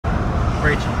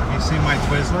Rachel, have you seen my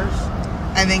Twizzlers?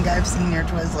 I think I've seen your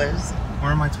Twizzlers.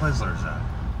 Where are my Twizzlers at?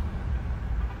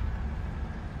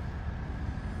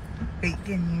 Wait,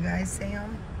 can you guys see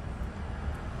them?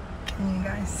 Can you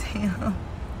guys see them?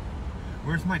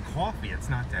 Where's my coffee? It's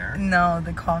not there. No,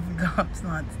 the coffee cup's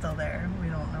not still there. We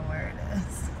don't know where it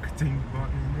is.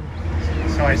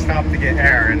 So I stopped to get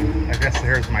air, and I guess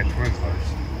here's my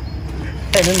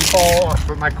Twizzlers. They didn't fall off,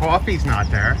 but my coffee's not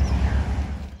there.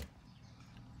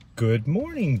 Good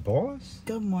morning, boss.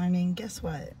 Good morning. Guess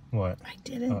what? What? I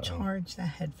didn't charge the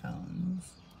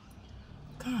headphones.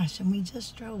 Gosh, and we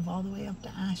just drove all the way up to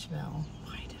Asheville.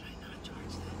 Why did I not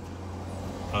charge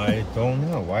them? I don't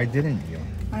know. Why didn't you?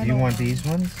 Do you want these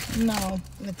ones? No,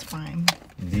 it's fine.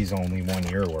 These only 1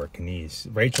 year work in these.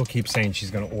 Rachel keeps saying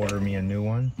she's going to order me a new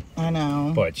one. I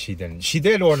know. But she didn't. She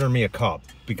did order me a cup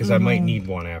because I might need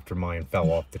one after mine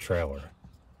fell off the trailer.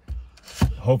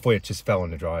 Hopefully it just fell in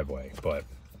the driveway. But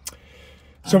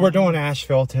so we're doing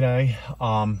Asheville today.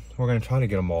 We're going to try to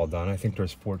get them all done. I think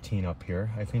there's 14 up here.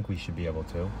 I think we should be able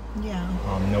to. Yeah.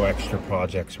 No extra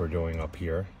projects we're doing up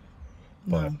here.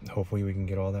 But hopefully we can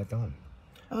get all that done.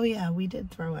 Oh yeah, we did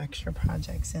throw extra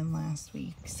projects in last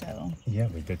week, so. Yeah,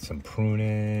 we did some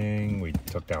pruning. We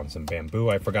took down some bamboo.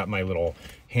 I forgot my little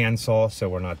handsaw, so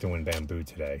we're not doing bamboo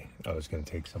today. I was going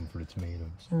to take some for the tomatoes.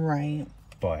 Right.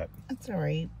 But. That's all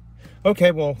right.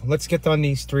 Okay, well, let's get done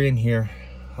these 3 in here.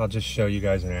 I'll just show you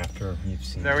guys an after you've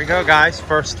seen. There we go, guys.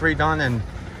 First 3 done, and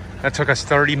that took us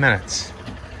 30 minutes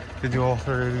to do all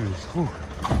 30 of these. Whew.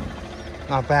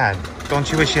 Not bad.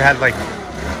 Don't you wish you had like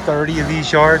 30 of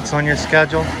these yards on your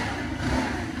schedule?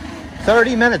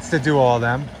 30 minutes to do all of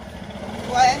them.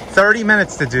 What? 30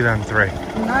 minutes to do them 3.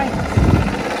 Nice.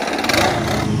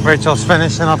 Rachel's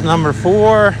finishing up number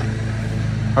 4.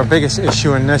 Our biggest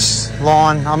issue in this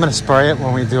lawn, I'm going to spray it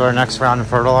when we do our next round of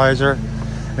fertilizer,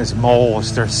 is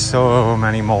moles. There's so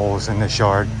many moles in this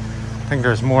yard. I think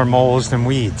there's more moles than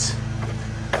weeds.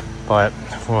 But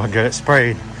we'll get it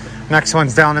sprayed. Next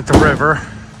one's down at the river.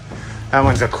 That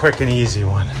one's a quick and easy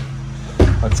one.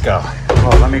 Let's go.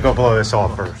 Well, let me go blow this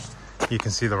off first. You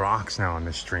can see the rocks now in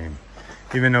the stream.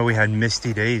 Even though we had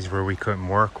misty days where we couldn't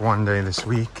work one day this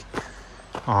week,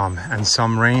 and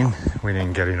some rain, we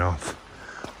didn't get enough.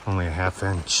 Only a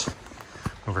 ½ inch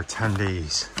over 10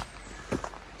 days.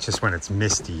 Just when it's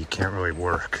misty, you can't really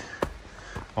work.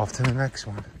 Off to the next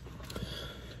one.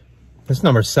 This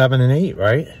number 7 and 8,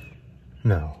 right?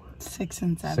 No. 6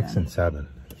 and 7. 6 and 7.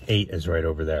 8 is right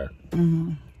over there.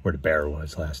 Where the bear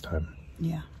was last time.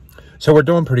 Yeah. So we're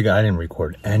doing pretty good. I didn't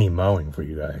record any mowing for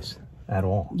you guys at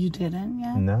all. You didn't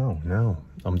yet? No.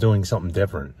 I'm doing something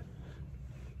different.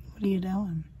 What are you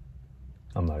doing?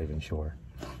 I'm not even sure.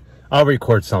 I'll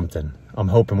record something. I'm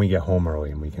hoping we get home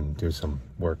early and we can do some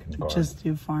work in the garden. Just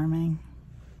do farming.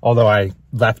 Although I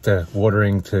left the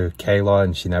watering to Kayla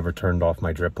and she never turned off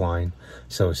my drip line.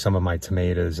 So some of my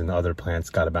tomatoes and other plants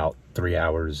got about 3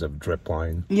 hours of drip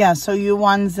line. Yeah, so you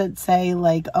ones that say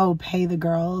like, oh, pay the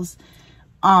girls,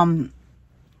 they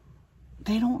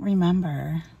don't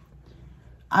remember.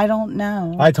 I don't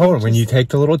know. I told her, when you take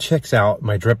the little chicks out,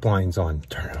 my drip line's on.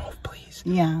 Turn it off, please.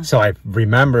 Yeah. So I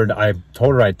remembered, I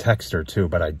told her I'd text her too,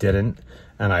 but I didn't.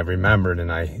 And I remembered, and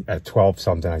at 12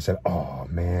 something, I said, oh,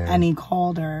 man. And he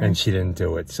called her. And she didn't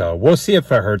do it. So we'll see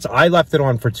if it hurts. I left it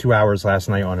on for 2 hours last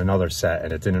night on another set,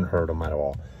 and it didn't hurt them at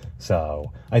all.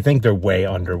 So I think they're way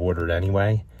underwatered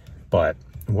anyway, but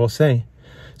we'll see.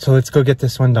 So let's go get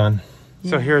this one done. Yeah.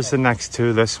 So here's the next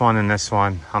 2, this one and this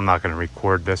one. I'm not going to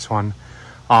record this one.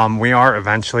 We are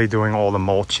eventually doing all the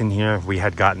mulch in here. We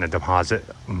had gotten a deposit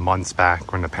months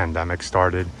back when the pandemic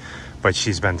started. But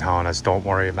she's been telling us, don't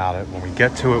worry about it. When we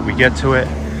get to it, we get to it.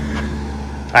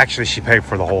 Actually, she paid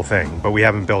for the whole thing, but we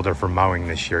haven't billed her for mowing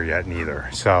this year yet neither.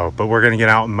 So, but we're going to get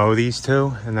out and mow these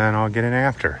 2, and then I'll get in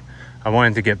after. I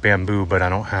wanted to get bamboo, but I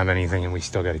don't have anything, and we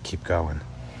still got to keep going.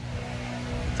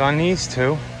 Done these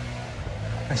 2.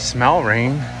 I smell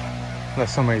rain,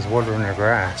 unless somebody's watering their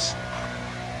grass.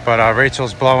 But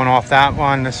Rachel's blowing off that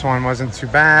one. This one wasn't too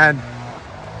bad.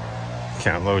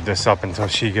 Can't load this up until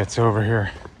she gets over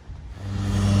here.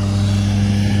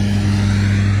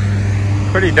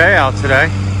 Pretty day out today.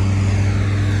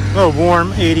 A little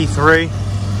warm, 83.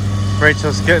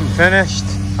 Rachel's getting finished.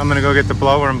 I'm gonna go get the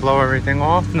blower and blow everything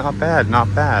off. Not bad,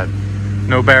 not bad.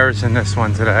 No bears in this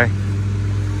one today.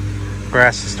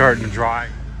 Grass is starting to dry.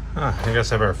 I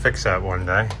guess I better fix that one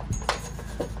day.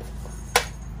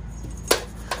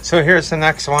 So here's the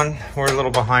next one. We're a little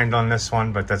behind on this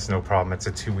one, but that's no problem. It's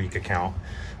a 2-week account.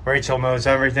 Rachel mows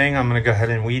everything. I'm gonna go ahead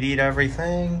and weed eat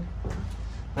everything.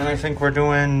 And I think we're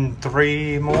doing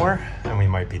 3 more and we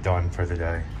might be done for the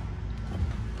day.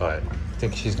 But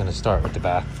think she's going to start with the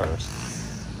back first.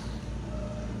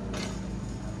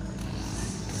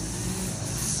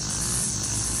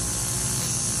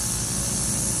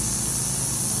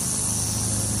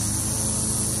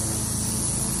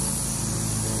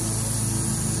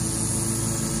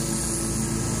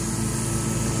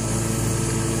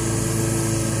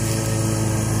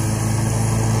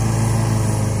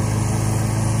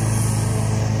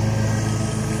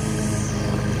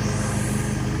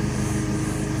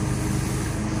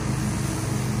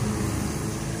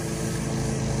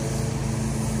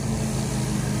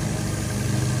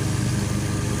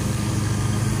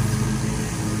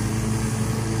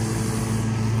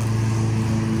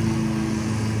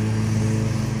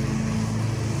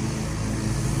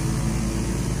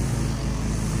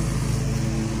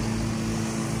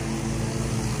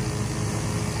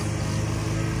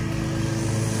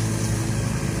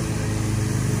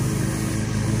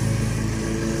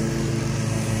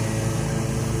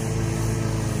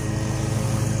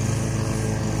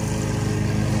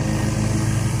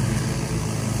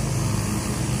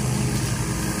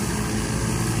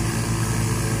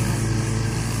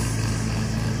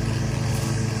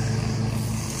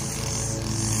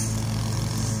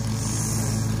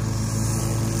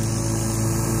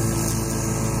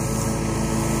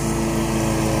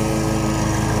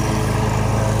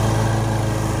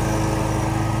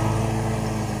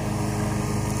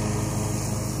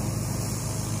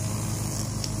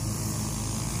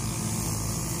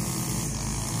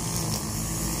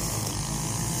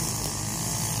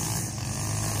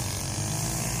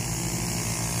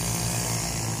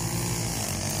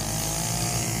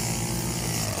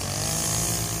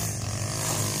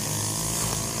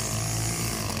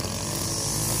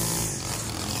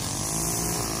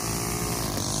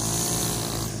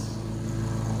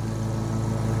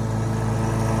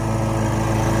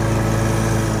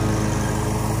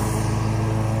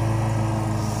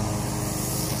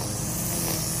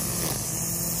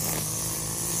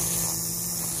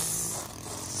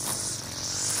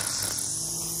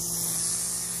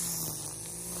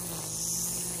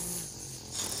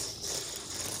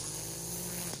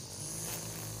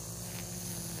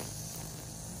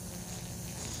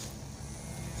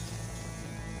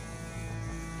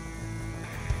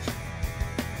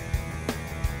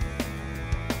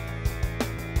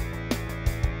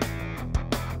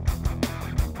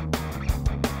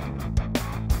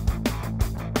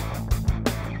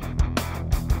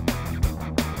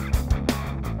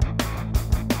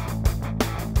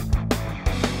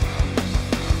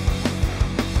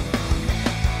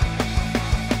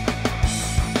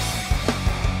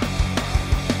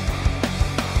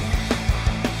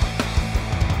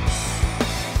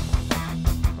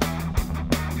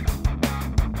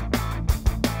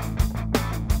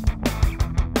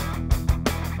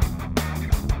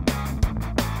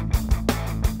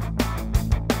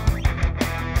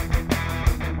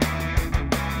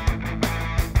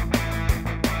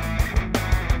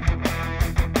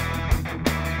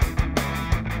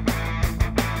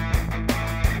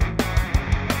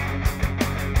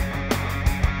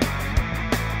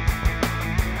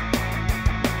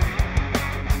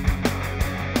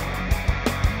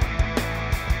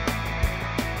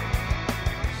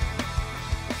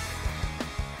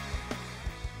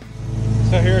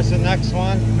 So here's the next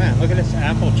one. Man, look at this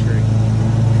apple tree.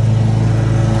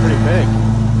 Pretty big.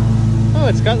 Oh,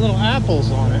 it's got little apples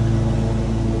on it.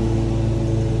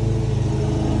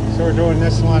 So we're doing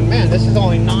this one. Man, this is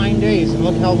only 9 days and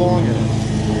look how long it is.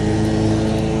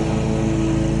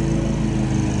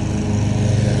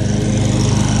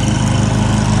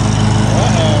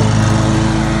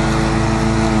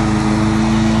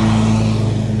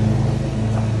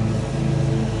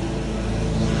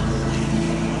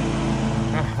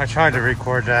 I tried to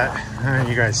record that.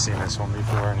 You guys seen this one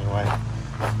before anyway.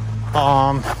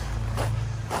 I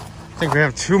think we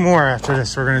have 2 more after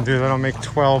this we're gonna do. That'll make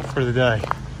 12 for the day.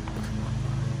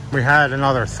 We had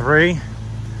another 3,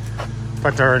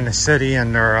 but they're in the city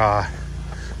and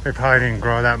they probably didn't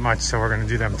grow that much, so we're gonna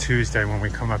do them Tuesday when we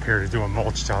come up here to do a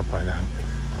mulch job by then.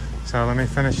 So let me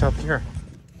finish up here.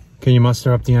 Can you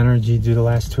muster up the energy to do the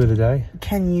last 2 of the day?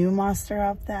 Can you muster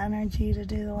up the energy to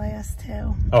do the last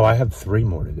 2? Oh, I have 3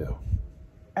 more to do.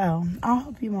 Oh, I'll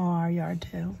help you mow our yard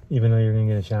too. Even though you're gonna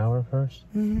get a shower first?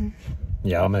 Mm-hmm.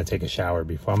 Yeah, I'm gonna take a shower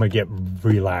before. I'm gonna get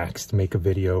relaxed, make a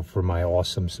video for my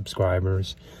awesome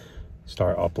subscribers,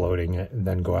 start uploading it, and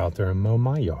then go out there and mow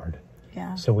my yard.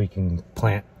 Yeah. So we can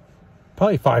plant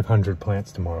probably 500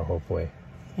 plants tomorrow, hopefully.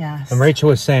 Yes. And Rachel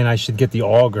was saying I should get the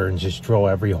auger and just drill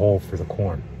every hole for the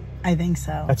corn. I think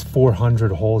so. That's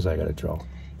 400 holes I gotta drill.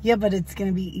 Yeah, but it's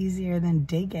gonna be easier than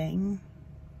digging.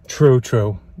 True,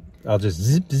 true. I'll just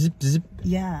zip, zip, zip.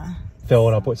 Yeah. Fill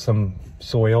it up with some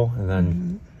soil and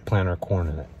then plant our corn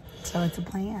in it. So it's a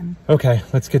plan. Okay,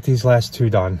 let's get these last 2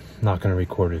 done. Not going to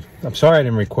record it. I'm sorry I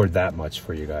didn't record that much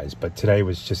for you guys, but today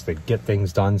was just to get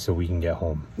things done so we can get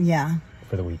home. Yeah.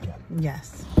 For the weekend.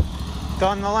 Yes.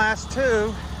 Done the last 2.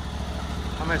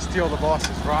 I'm going to steal the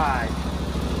boss's ride.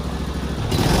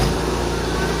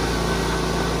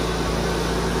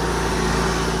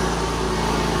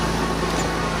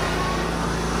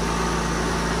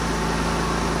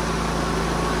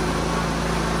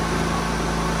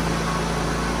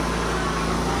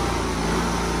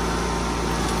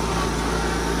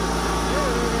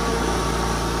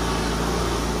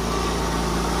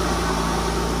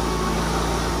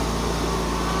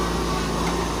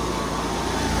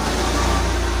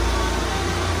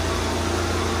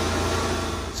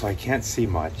 So I can't see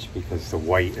much because the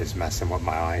white is messing with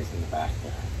my eyes in the back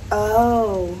there.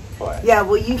 Oh. But, yeah,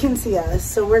 well, you can see us,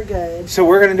 so we're good. So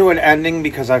we're going to do an ending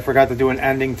because I forgot to do an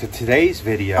ending to today's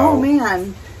video. Oh,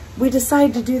 man. We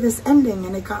decided to do this ending,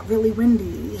 and it got really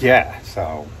windy. Yeah,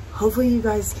 so... Hopefully you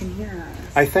guys can hear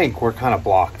us. I think we're kind of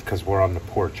blocked because we're on the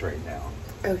porch right now.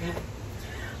 Okay.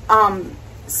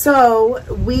 So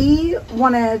we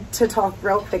wanted to talk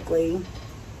real quickly.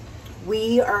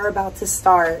 We are about to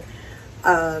start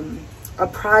a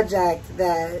project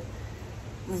that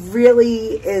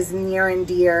really is near and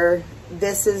dear.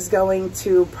 This is going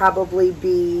to probably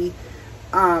be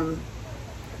one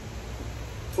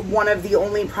of the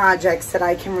only projects that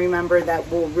I can remember that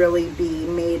will really be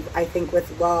made, I think,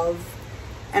 with love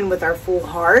and with our full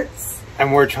hearts.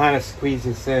 And we're trying to squeeze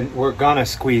this in. We're gonna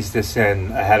squeeze this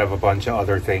in ahead of a bunch of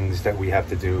other things that we have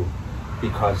to do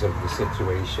because of the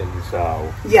situation.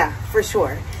 So yeah, for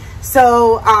sure.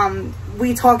 So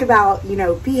we talk about, you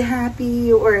know, be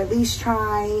happy or at least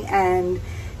try, and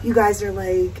you guys are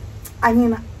like, I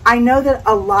mean, I know that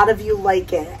a lot of you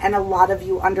like it and a lot of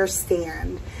you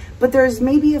understand, but there's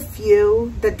maybe a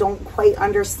few that don't quite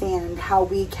understand how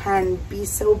we can be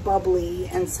so bubbly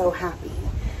and so happy.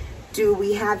 Do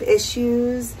we have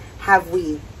issues? Have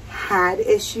we had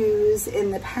issues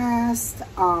in the past?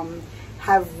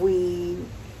 Have we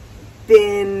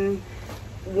been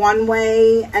one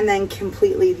way and then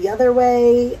completely the other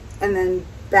way and then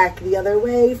back the other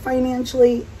way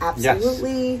financially?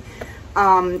 Absolutely.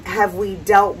 Yes. Have we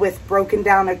dealt with broken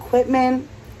down equipment?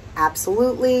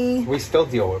 Absolutely. We still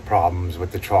deal with problems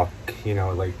with the truck, you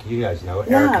know, like you guys know,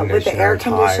 yeah, air conditioner, with the air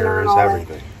conditioner tires, and all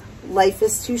everything. That. Life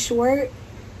is too short.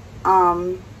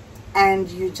 And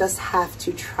you just have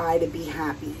to try to be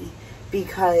happy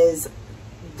because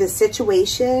the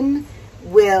situation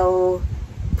will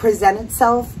present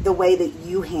itself the way that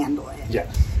you handle it.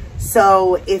 Yes.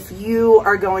 So if you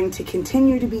are going to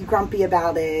continue to be grumpy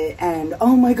about it and,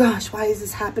 oh my gosh, why is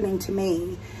this happening to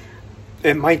me?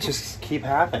 It might just keep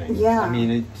happening. Yeah. I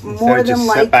mean, more than just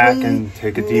likely, sit back and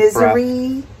take a deep breath.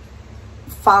 Misery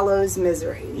follows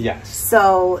misery. Yes.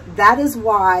 So that is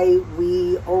why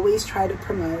we always try to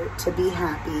promote to be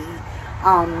happy.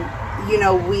 You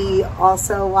know, we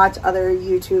also watch other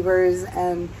YouTubers,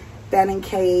 and Ben and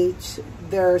Kate,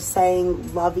 they're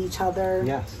saying love each other.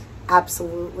 Yes.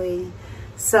 Absolutely.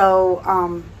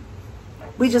 So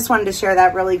we just wanted to share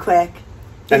that really quick.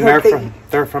 And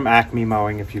they're from Acme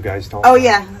Mowing, if you guys don't know.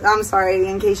 Yeah, I'm sorry.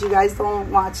 In case you guys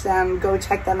don't watch them, go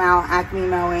check them out, Acme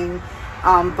Mowing.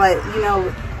 But, you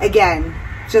know, again,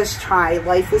 just try.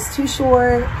 Life is too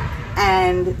short,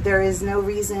 and there is no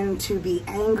reason to be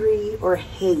angry or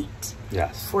hate.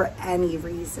 Yes. For any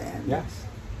reason. Yes.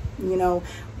 You know,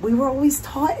 we were always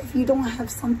taught if you don't have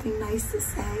something nice to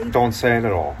say, don't say it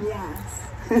at all. Yes.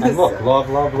 And look, love,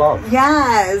 love, love.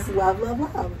 Yes, love, love,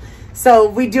 love. So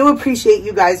we do appreciate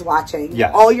you guys watching.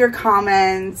 Yes. All your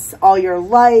comments, all your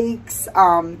likes,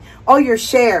 all your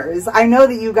shares. I know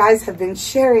that you guys have been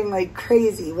sharing like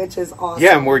crazy, which is awesome.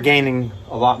 Yeah, and we're gaining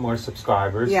a lot more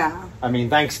subscribers. Yeah. I mean,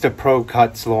 thanks to Pro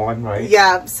Cuts Lawn, right?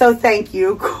 Yeah, so thank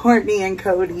you, Courtney and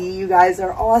Cody. You guys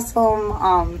are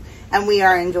awesome. And we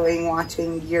are enjoying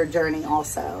watching your journey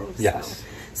also. Yes.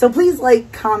 So please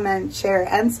like, comment, share,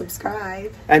 and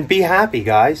subscribe. And be happy,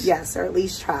 guys. Yes, or at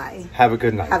least try. Have a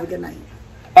good night. Have a good night.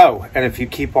 Oh, and if you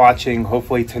keep watching,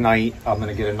 hopefully tonight I'm going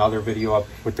to get another video up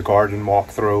with the garden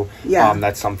walkthrough. Yeah.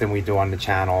 That's something we do on the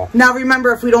channel. Now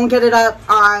remember, if we don't get it up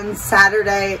on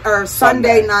Saturday or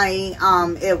Sunday night,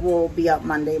 it will be up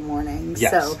Monday morning.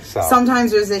 Yes, so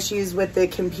sometimes there's issues with the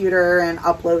computer and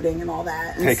uploading and all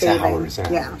that. And takes saving. hours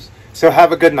and yeah. hours. So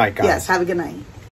have a good night, guys. Yes, have a good night.